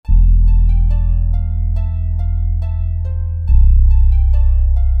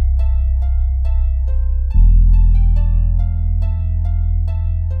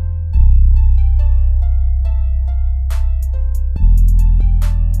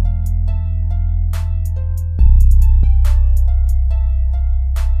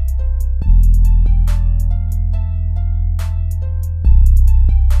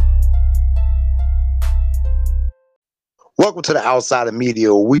Welcome to the Outsider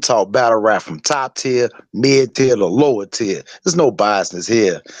Media, where we talk battle rap from top tier, mid tier to lower tier. There's no biasness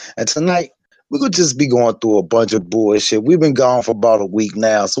here. And tonight, we're going to just be going through a bunch of bullshit. We've been gone for about a week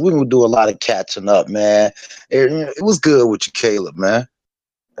now, so we're going to do a lot of catching up, man. It was good with you, Caleb, man.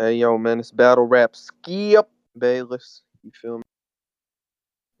 Hey yo, man, it's battle rap skip Bayless. You feel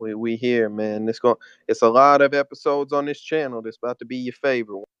me? We here, man. It's a lot of episodes on this channel. This about to be your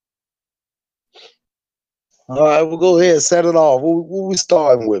favorite one. All right, we'll go ahead and set it off. What we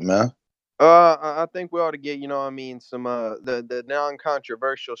starting with, man? I think we ought to get, some the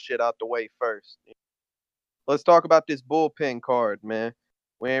non-controversial shit out the way first. Let's talk about this bullpen card, man.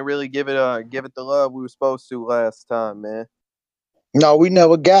 We ain't really give it the love we were supposed to last time, man. No, we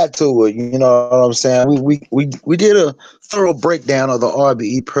never got to it. You know what I'm saying? We did a thorough breakdown of the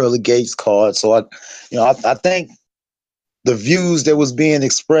RBE Pearly Gates card. So I think the views that was being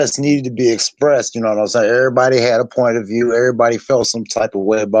expressed needed to be expressed. You know what I'm saying? Everybody had a point of view. Everybody felt some type of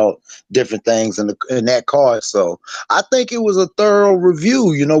way about different things in that card. So I think it was a thorough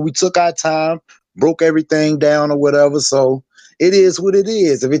review. You know, we took our time, broke everything down or whatever. So it is what it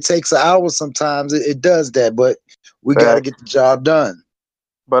is. If it takes an hour, sometimes it does that. But we got to get the job done.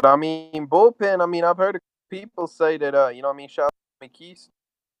 But I mean, bullpen. I mean, I've heard people say that. Shout out to McKees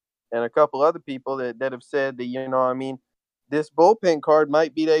and a couple other people that have said that. This bullpen card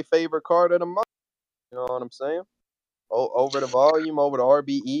might be their favorite card of the month. You know what I'm saying? Over the volume, over the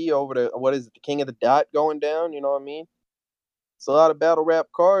RBE, over the what is it, the King of the Dot going down. You know what I mean? It's a lot of battle rap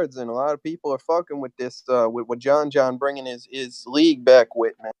cards, and a lot of people are fucking with this. With what John bringing his league back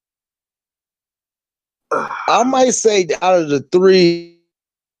with, man. I might say out of the three,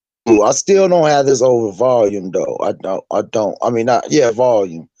 I still don't have this over volume though. I don't. I mean,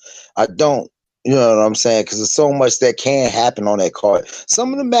 volume. I don't. You know what I'm saying? Because there's so much that can happen on that card.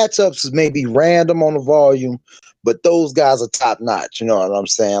 Some of the matchups may be random on the volume, but those guys are top notch. You know what I'm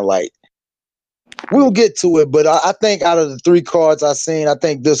saying? Like, we'll get to it, but I think out of the three cards I've seen, I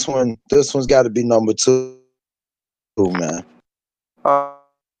think this one's got to be number two, man.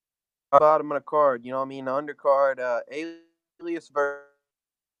 Bottom of the card, you know what I mean? The undercard, Alias versus.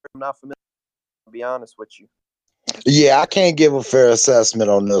 I'm not familiar. To be honest with you. Yeah, I can't give a fair assessment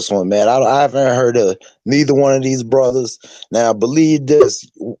on this one, man. I haven't heard of neither one of these brothers. Now, believe this,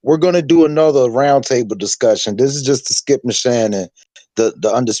 we're going to do another roundtable discussion. This is just the Skip Machine and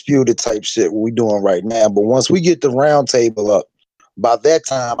the undisputed type shit we're doing right now. But once we get the roundtable up, by that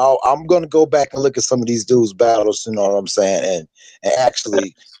time, I'm going to go back and look at some of these dudes' battles, you know what I'm saying, and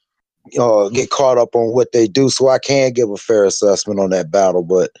actually get caught up on what they do, so I can give a fair assessment on that battle,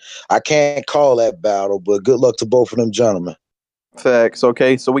 but I can't call that battle. But good luck to both of them gentlemen. Facts.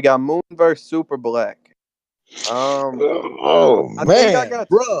 Okay, so we got Moon versus Super Black. Oh I man, think I got,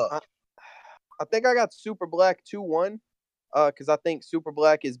 bruh. I think I got Super Black 2-1. Because I think Super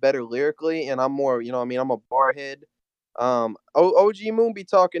Black is better lyrically, and I'm more, you know what I mean, I'm a barhead. OG Moon be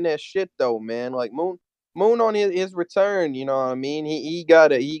talking that shit though, man. Like Moon on his return, you know what I mean? He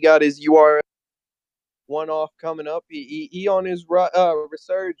got his URL one off coming up. He on his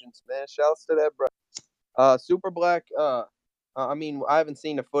resurgence, man. Shouts to that, bro. Super Black. I mean, I haven't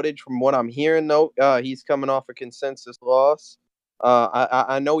seen the footage. From what I'm hearing, though, he's coming off a consensus loss.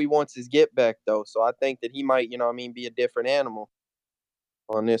 I know he wants his get back though, so I think that he might, you know what I mean, be a different animal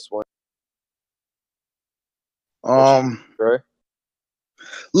on this one. Right?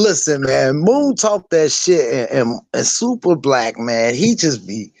 Listen, man, Moon talk that shit, and Super Black, man, he just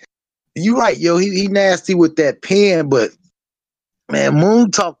be. You right, yo. He nasty with that pen, but man, Moon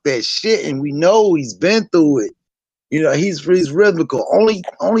talk that shit, and we know he's been through it. You know, he's rhythmical.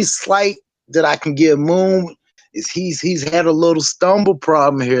 Only slight that I can give Moon is he's had a little stumble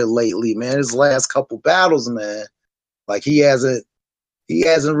problem here lately, man. His last couple battles, man. Like he hasn't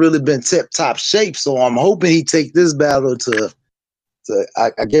really been tip top shape. So I'm hoping he take this battle to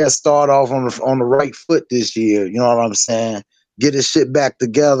I guess start off on the right foot this year. You know what I'm saying? Get his shit back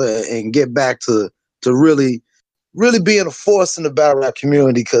together and get back to really being a force in the battle rap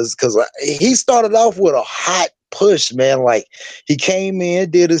community, because he started off with a hot push, man. Like he came in,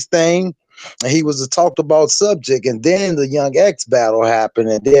 did his thing, and he was a talked about subject, and then the Young X battle happened,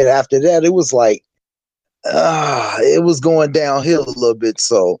 and then after that it was like it was going downhill a little bit.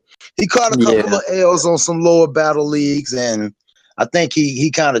 So he caught a couple of L's on some lower battle leagues, and I think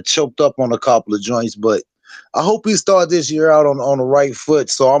he kind of choked up on a couple of joints, but I hope he start this year out on the right foot.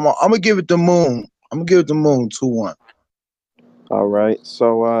 So I'm gonna give it to Moon. I'm gonna give it to Moon 2-1. All right.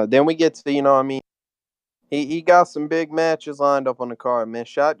 So then we get to, you know what I mean, he got some big matches lined up on the card, man.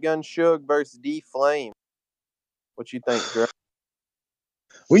 Shotgun Suge versus D Flame. What you think, Dre?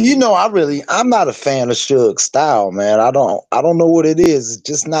 Well, I'm not a fan of Suge's style, man. I don't know what it is. It's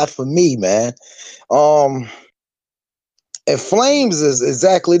just not for me, man. Um, and Flames is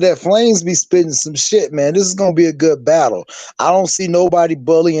exactly that. Flames be spitting some shit, man. This is gonna be a good battle. I don't see nobody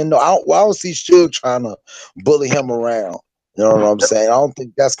bullying. No, I don't see Suge trying to bully him around. You know what I'm saying? I don't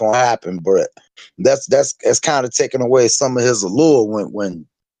think that's gonna happen, but that's kind of taking away some of his allure when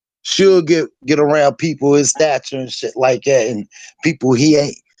Suge get around people his stature and shit like that, and people he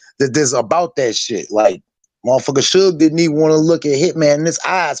ain't that there's about that shit. Like motherfucker Suge didn't even want to look at Hitman in his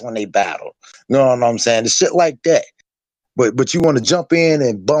eyes when they battle. You know what I'm saying? The shit like that. But you want to jump in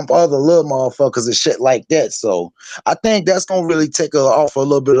and bump other little motherfuckers and shit like that. So I think that's gonna really take off a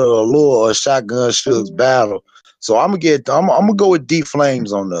little bit of the allure of Shotgun Suge's battle. So I'm gonna go with D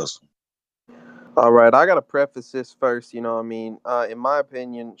Flames on this. All right, I gotta preface this first. You know, what I mean, in my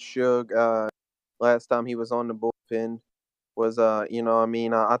opinion, Suge, last time he was on the bullpen was, you know, what I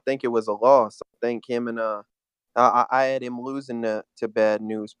mean, I think it was a loss. I think him and I had him losing to Bad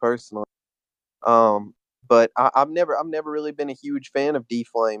News personally. Um, but I've never really been a huge fan of D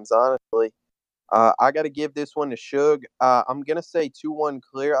Flames, honestly. I got to give this one to Suge. I'm gonna say 2-1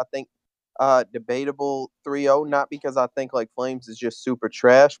 clear. I think debatable 3-0, not because I think like Flames is just super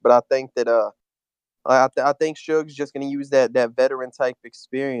trash, but I think that I think Suge's just gonna use that veteran type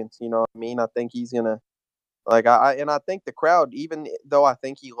experience. You know what I mean? I think he's gonna and I think the crowd, even though I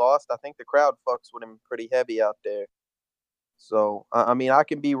think he lost, I think the crowd fucks with him pretty heavy out there. So I mean, I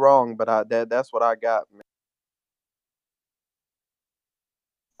can be wrong, but that's what I got, man.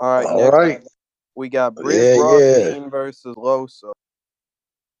 All right, All next right. we got Briz Yeah, yeah. Rothstein versus Loso.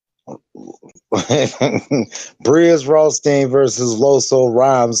 Briz Rothstein versus Loso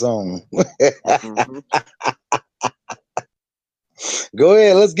Rhyme Zone. Mm-hmm. Go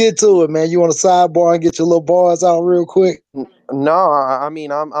ahead, let's get to it, man. You want a sidebar and get your little bars out real quick? No, I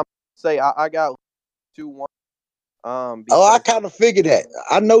mean I'm say I got 2-1. Oh, I Because kind of figured that.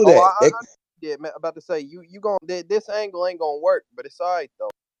 I know oh that. I did, man, about to say you going this angle ain't gonna work, but it's alright though.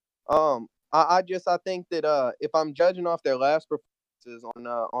 I think that if I'm judging off their last performances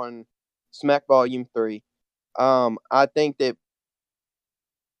on Smack Volume 3, I think that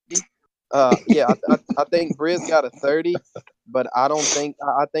I think Briz got a 30, but I don't think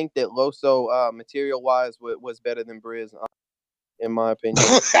I think that Loso material wise was better than Briz in my opinion.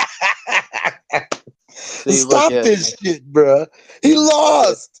 See, look Stop at this shit, bro. He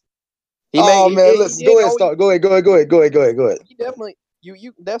lost. he made Oh man, he listen. Go did ahead, start. Go ahead. Go ahead. Go ahead. Go ahead. Go ahead. Go ahead. he definitely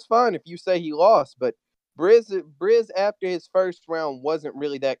you that's fine if you say he lost, but Briz after his first round wasn't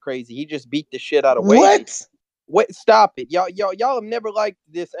really that crazy. He just beat the shit out of Wavy. What? Wait, stop it. Y'all have never liked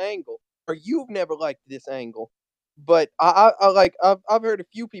this angle, or you've never liked this angle. But I've heard a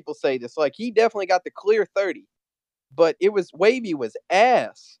few people say this. Like he definitely got the clear 30, but it was Wavy was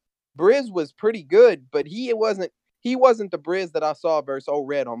ass. Briz was pretty good, but he wasn't the Briz that I saw versus O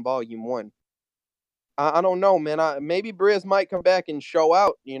Red on Volume 1. I don't know, man. Maybe Briz might come back and show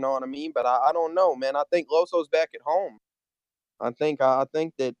out. You know what I mean? But I don't know, man. I think Loso's back at home. I think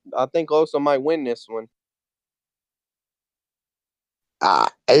Loso might win this one.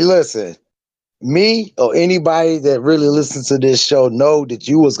 Hey, listen. Me or anybody that really listens to this show know that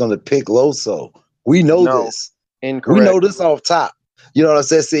you was gonna pick Loso. We know No, this. We know incorrect. this off top. You know what I'm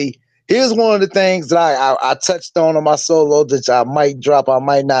saying? See, here's one of the things that I touched on my solo that I might drop, I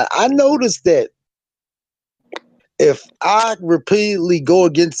might not. I noticed that if I repeatedly go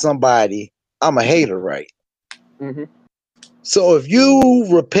against somebody, I'm a hater, right? Mm-hmm. So if you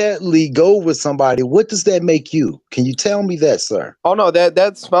repeatedly go with somebody, what does that make you? Can you tell me that, sir? Oh no,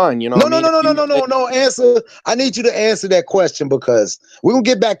 that's fine. You know what No, I no, mean? no, If no, no, you no, say no, no. Answer. I need you to answer that question because we're gonna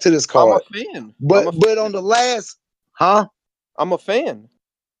get back to this I'm a card. fan. But on the last, huh? I'm a fan.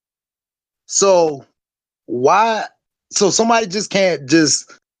 So why? So somebody just can't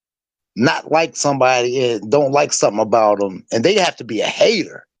just not like somebody and don't like something about them, and they have to be a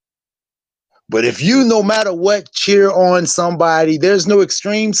hater. But if you, no matter what, cheer on somebody, there's no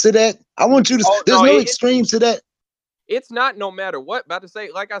extremes to that. I want you to. Oh There's no, no extremes to that. it's not no matter what. About to say,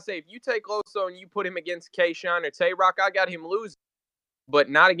 like I say, if you take Loso and you put him against K-Shine or Tay Rock, I got him losing, but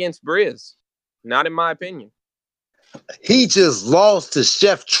not against Briz. Not in my opinion. He just lost to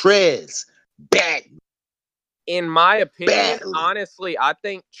Chef Trez bad, In my opinion, badly. honestly, I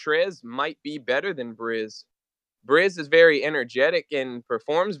think Trez might be better than Briz. Briz is very energetic and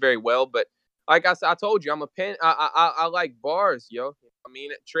performs very well, but like I said, I told you, I'm a pen. I like bars, yo. I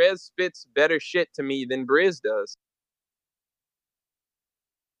mean, Trez spits better shit to me than Briz does.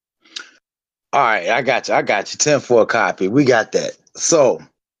 All right, I got you. I got you. 10 for a copy. We got that. So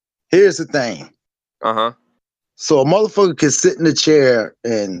here's the thing. Uh huh. So a motherfucker can sit in the chair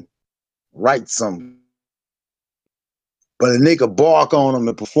and write something, but a nigga bark on him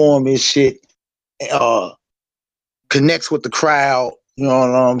and perform his shit, uh, connects with the crowd. You know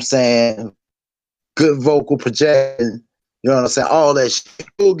what I'm saying? Good vocal projection. You know what I'm saying? All that shit.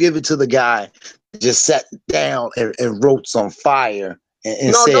 We'll give it to the guy that just sat down and wrote some fire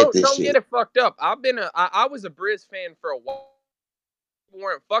and No, said this don't get shit. it fucked up. I was a Briz fan for a while.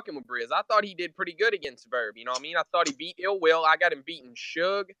 Weren't fucking with Briz. I thought he did pretty good against Verb. You know what I mean? I thought he beat Ill Will. I got him beating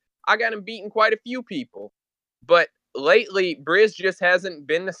Suge. I got him beating quite a few people. But lately, Briz just hasn't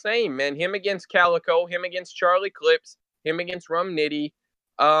been the same, man. Him against Calico, him against Charlie Clips, him against Rum Nitty.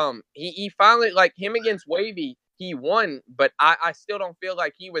 He finally, like, him against Wavy, he won, but I still don't feel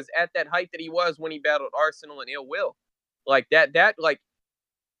like he was at that height that he was when he battled Arsenal and Ill Will. Like like,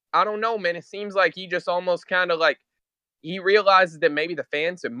 I don't know, man. It seems like he just almost kind of like he realizes that maybe the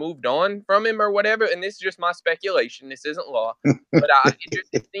fans have moved on from him or whatever. And this is just my speculation. This isn't law, but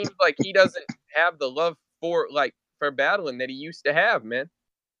it seems like he doesn't have the love for battling that he used to have, man.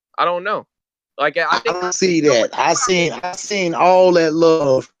 I don't know. Like I I think don't see that. I seen all that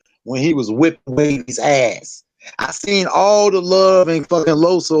love when he was whipping Wavy's ass. I seen all the love in fucking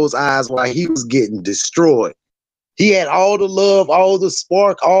Loso's eyes while he was getting destroyed. He had all the love, all the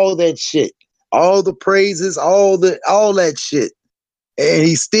spark, all that shit, all the praises, all that shit, and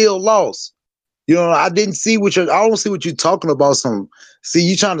he still lost. You know, I don't see what you're talking about. See,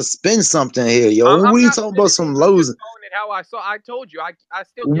 you trying to spin something here, yo. I'm What are you not talking about? spinning Some it. I'm just losing? calling it how I saw. I told you. I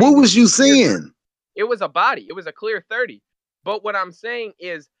still What gave it was you a clear 30. seeing? It was a body. It was a clear 30. But what I'm saying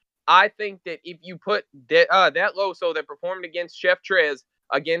is, I think that if you put that Loso that performed against Chef Trez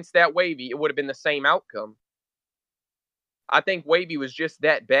against that Wavy, it would have been the same outcome. I think Wavy was just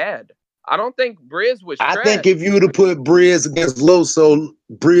that bad. I don't think Briz was I trash. think if you would have put Briz against Loso,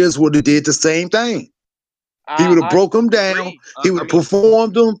 Briz would have did the same thing. He would have broke him down. He would have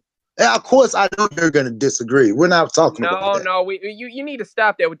performed them. And of course, I know you're going to disagree. We're not talking about that. No, you need to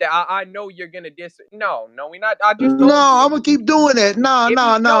stop that with that. I know you're gonna No, we're not. I just No, told you. I'm gonna keep doing that. No.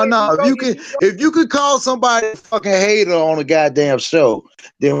 If you could call somebody a fucking hater on a goddamn show,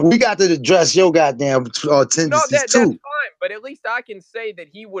 then we got to address your goddamn tendencies that's too. fine. But at least I can say that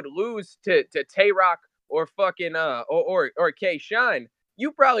he would lose to Tay Rock or fucking or K Shine.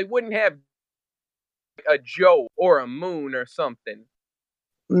 You probably wouldn't have a Joe or a Moon or something.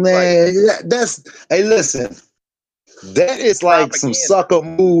 Man, hey, listen. That is like some sucker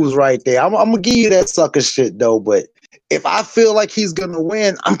moves right there. I'm gonna give you that sucker shit though, but if I feel like he's gonna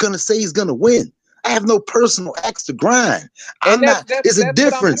win, I'm gonna say he's gonna win. I have no personal axe to grind. It's a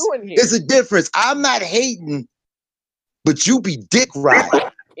difference. It's a difference. I'm not hating, but you be dick riding.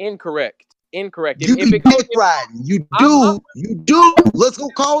 Incorrect. You be dick riding. You do. Let's go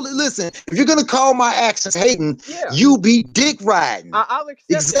call it. Listen, if you're gonna call my actions hating, you be dick riding. I'll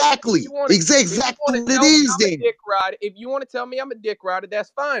accept exactly. Exactly what it is. Then dick ride. If you want to tell me I'm a dick rider,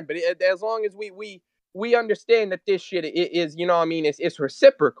 that's fine. But as long as we understand that this shit is, you know what I mean, it's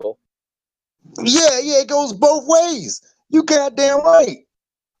reciprocal. Yeah, it goes both ways. You goddamn right.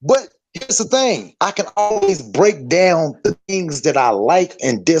 But here's the thing. I can always break down the things that I like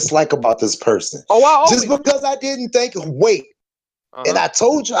and dislike about this person. Just because I didn't think, wait. And I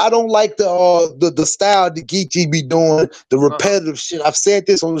told you I don't like the style that Geechee be doing, the repetitive shit. I've said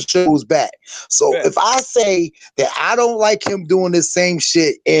this on the shows back. So if I say that I don't like him doing this same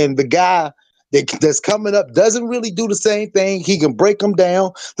shit and the guy that's coming up doesn't really do the same thing, he can break them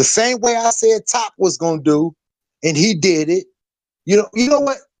down the same way I said Top was gonna do, and he did it. You know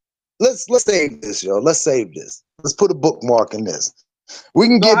what? Let's save this, yo. Let's save this. Let's put a bookmark in this. We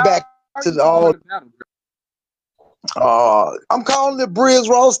can get back to the all. I'm calling it Briz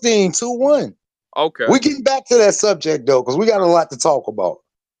Rothstein 2-1. Okay. We're getting back to that subject though, because we got a lot to talk about.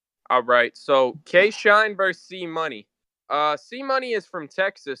 All right. So K Shine versus C Money. C Money is from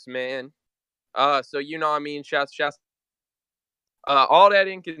Texas, man. So you know what I mean, shouts. All that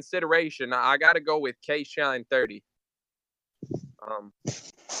in consideration, I gotta go with K Shine 30.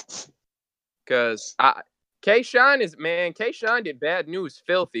 Cause K Shine did Bad News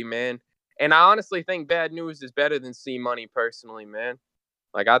filthy, man. And I honestly think Bad News is better than C Money personally, man.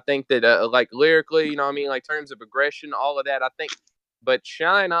 Like I think that like lyrically, you know what I mean, like terms of aggression, all of that, I think. But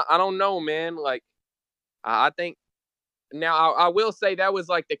Shine, I don't know, man. Like I think now I will say that was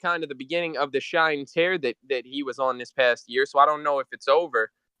like the kind of the beginning of the Shine tear that he was on this past year. So I don't know if it's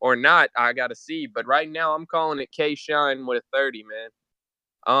over or not. I gotta see. But right now I'm calling it K Shine with a 30, man.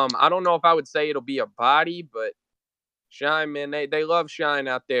 I don't know if I would say it'll be a body, but Shine, man, they love Shine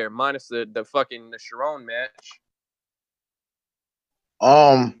out there, minus the fucking the Sharon match.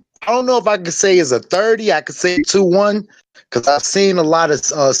 I don't know if I could say it's a 30. I could say 2-1 because I've seen a lot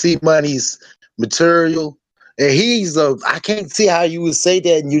of C Money's material. And I can't see how you would say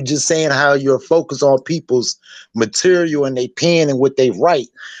that, and you're just saying how you're focused on people's material and they pen and what they write.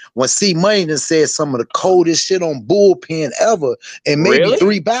 When C Money done said some of the coldest shit on bullpen ever in maybe Really?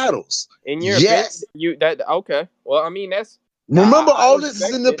 3 battles. In your opinion, Yes. okay. Well, I mean that's Remember, I all this is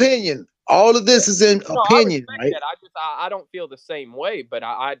respect an it. opinion. All of Yeah. this is an No, I opinion, respect right? that. I don't feel the same way, but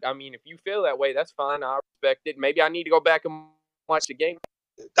I mean, if you feel that way, that's fine. I respect it. Maybe I need to go back and watch the game.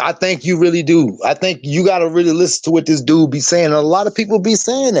 I think you really do. I think you got to really listen to what this dude be saying. And a lot of people be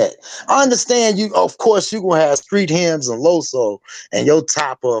saying that. I understand you. Of course, you're gonna have Street Hymns and Loso and your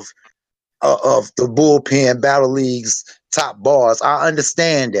top of the bullpen battle leagues top bars. I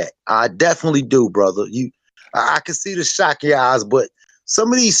understand that. I definitely do, brother. I can see the shock in your eyes, but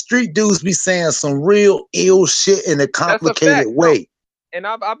some of these street dudes be saying some real ill shit in a That's a complicated fact. No, way. and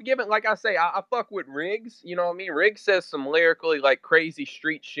I've given, like I say, I fuck with Riggs. You know what I mean? Riggs says some lyrically like crazy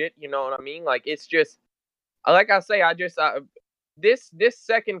street shit. You know what I mean? Like it's just, like I say, this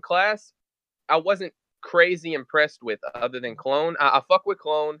second class, I wasn't crazy impressed with, other than Clone. I fuck with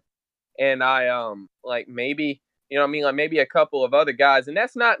Clone, and I like maybe, you know what I mean, like maybe a couple of other guys, and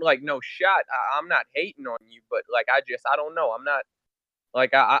that's not like no shot. I'm not hating on you, but like I don't know. I'm not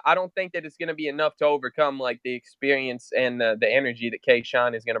like I don't think that it's gonna be enough to overcome like the experience and the energy that K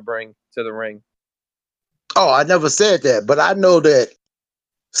Shine is gonna bring to the ring. Oh, I never said that, but I know that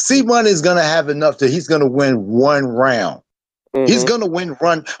C Money is gonna have enough that he's gonna win one round. He's Mm-hmm. gonna win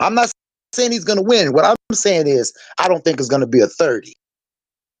run. I'm not saying he's gonna win. What I'm saying is I don't think it's gonna be a 30.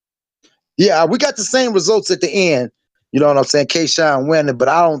 Yeah, we got the same results at the end. You know what I'm saying? K Shine winning, but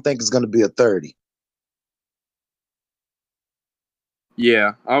I don't think it's gonna be a 30.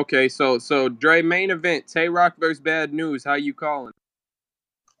 Yeah. Okay. So Dre, main event: Tay Rock versus Bad News. How you calling?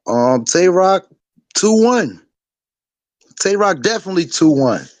 Tay Rock 2-1. Tay Rock definitely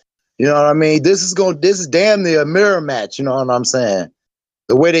 2-1. You know what I mean? This is damn near a mirror match, you know what I'm saying?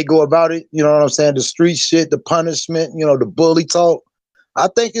 The way they go about it, you know what I'm saying? The street shit, the punishment, the bully talk. I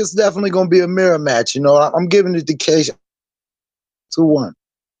think it's definitely gonna be a mirror match, I'm giving it to K 2-1.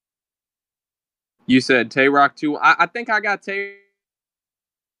 You said Tay Rock 2. I think I got Tay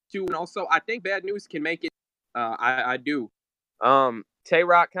 2, and also I think Bad News can make it. I do. Tay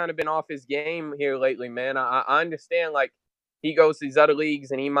Rock kind of been off his game here lately, man. I understand like he goes to these other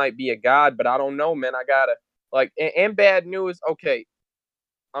leagues and he might be a god, but I don't know, man. I gotta like and Bad News. Okay,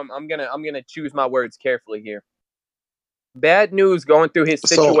 I'm gonna choose my words carefully here. Bad News going through his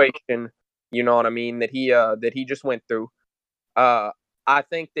So situation. You know what I mean? That he just went through. Uh, I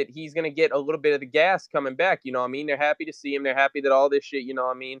think that he's gonna get a little bit of the gas coming back. You know what I mean? They're happy to see him. They're happy that all this shit, you know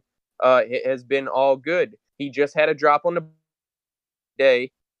what I mean, has been all good. He just had a drop on the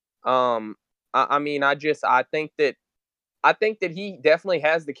day. I mean, I think that he definitely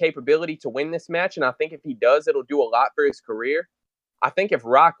has the capability to win this match, and I think if he does, it'll do a lot for his career. I think if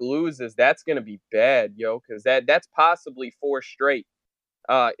Rock loses, that's gonna be bad, yo, because that's possibly 4 straight.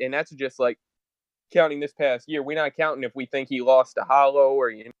 And that's just like counting this past year. We're not counting if we think he lost to Hollow or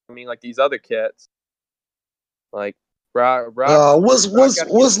you know what I mean, like these other cats. Like Rock got to get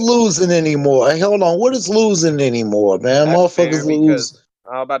what's losing anymore? Hey, hold on, what is losing anymore, man? that's Motherfuckers fair because lose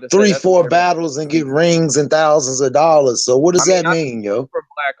I was about to say three, that's four fair, man. battles and get rings and thousands of dollars. So what I does mean, that I mean, yo? super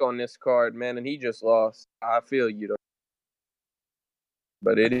black on this card, man, and he just lost. I feel you though,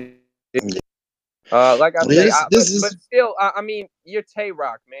 but it is. Like I say, This but is still, I mean, you're Tay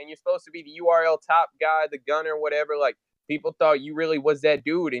Rock, man. You're supposed to be the URL top guy, the gunner, whatever. Like people thought you really was that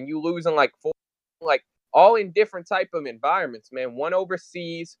dude, and you losing like four, like all in different type of environments, man. One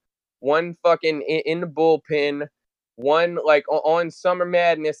overseas, one fucking in the bullpen, one like on Summer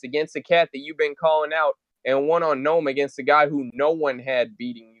Madness against a cat that you've been calling out, and one on Gnome against a guy who no one had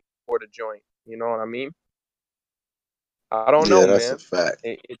beating you for the joint. You know what I mean? I don't Yeah, know, that's a man. fact.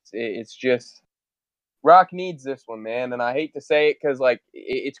 It's just Rock needs this one, man. And I hate to say it because, like,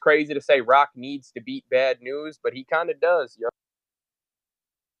 it's crazy to say Rock needs to beat Bad News, but he kind of does, yo.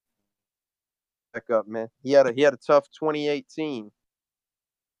 Back up, man. He had a tough 2018.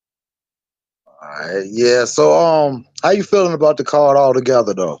 All right, yeah. So how you feeling about the card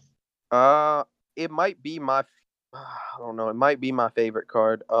altogether though? Uh, it might be my, I don't know. It might be my favorite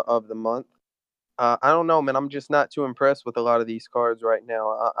card of the month. I don't know, man. I'm just not too impressed with a lot of these cards right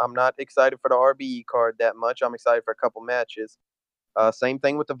now. I'm not excited for the RBE card that much. I'm excited for a couple matches. Same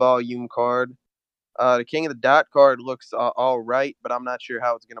thing with the volume card. The King of the Dot card looks all right, but I'm not sure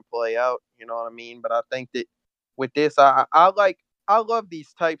how it's gonna play out. You know what I mean? But I think that with this, I love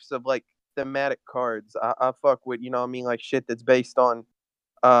these types of like thematic cards. I fuck with, you know what I mean, like shit that's based on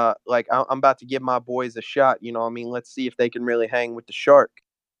like I'm about to give my boys a shot. You know what I mean? Let's see if they can really hang with the Shark.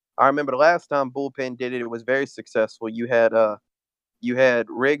 I remember the last time Bullpen did it, it was very successful. You had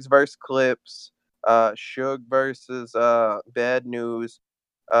Riggs versus Clips, Suge versus Bad News,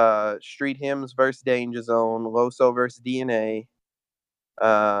 Street Hymns versus Danger Zone, Loso versus DNA,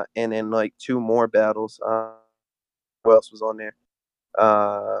 and then like two more battles. Who else was on there?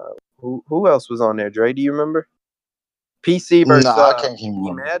 Who else was on there? Dre, do you remember? PC versus Nah, I can't even B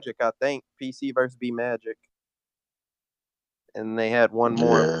remember. Magic, I think. PC versus B Magic, and they had one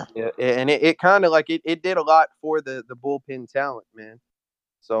more. Yeah. Yeah, and it kind of like it did a lot for the bullpen talent, man.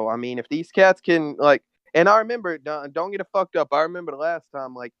 So I mean, if these cats can like, and I remember, don't get it fucked up. I remember the last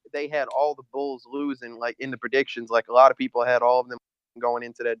time like they had all the Bulls losing like in the predictions. Like a lot of people had all of them going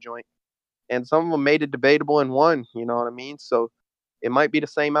into that joint, and some of them made it debatable and won. You know what I mean? So it might be the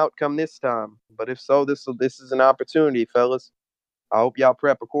same outcome this time. But if so, this is an opportunity, fellas. I hope y'all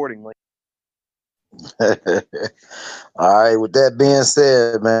prep accordingly. All right. With that being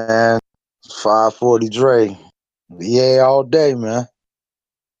said, man, 540 Dre. Yeah, all day, man.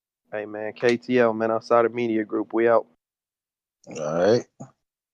 Hey man, KTL man, outside of Media Group, we out. All right.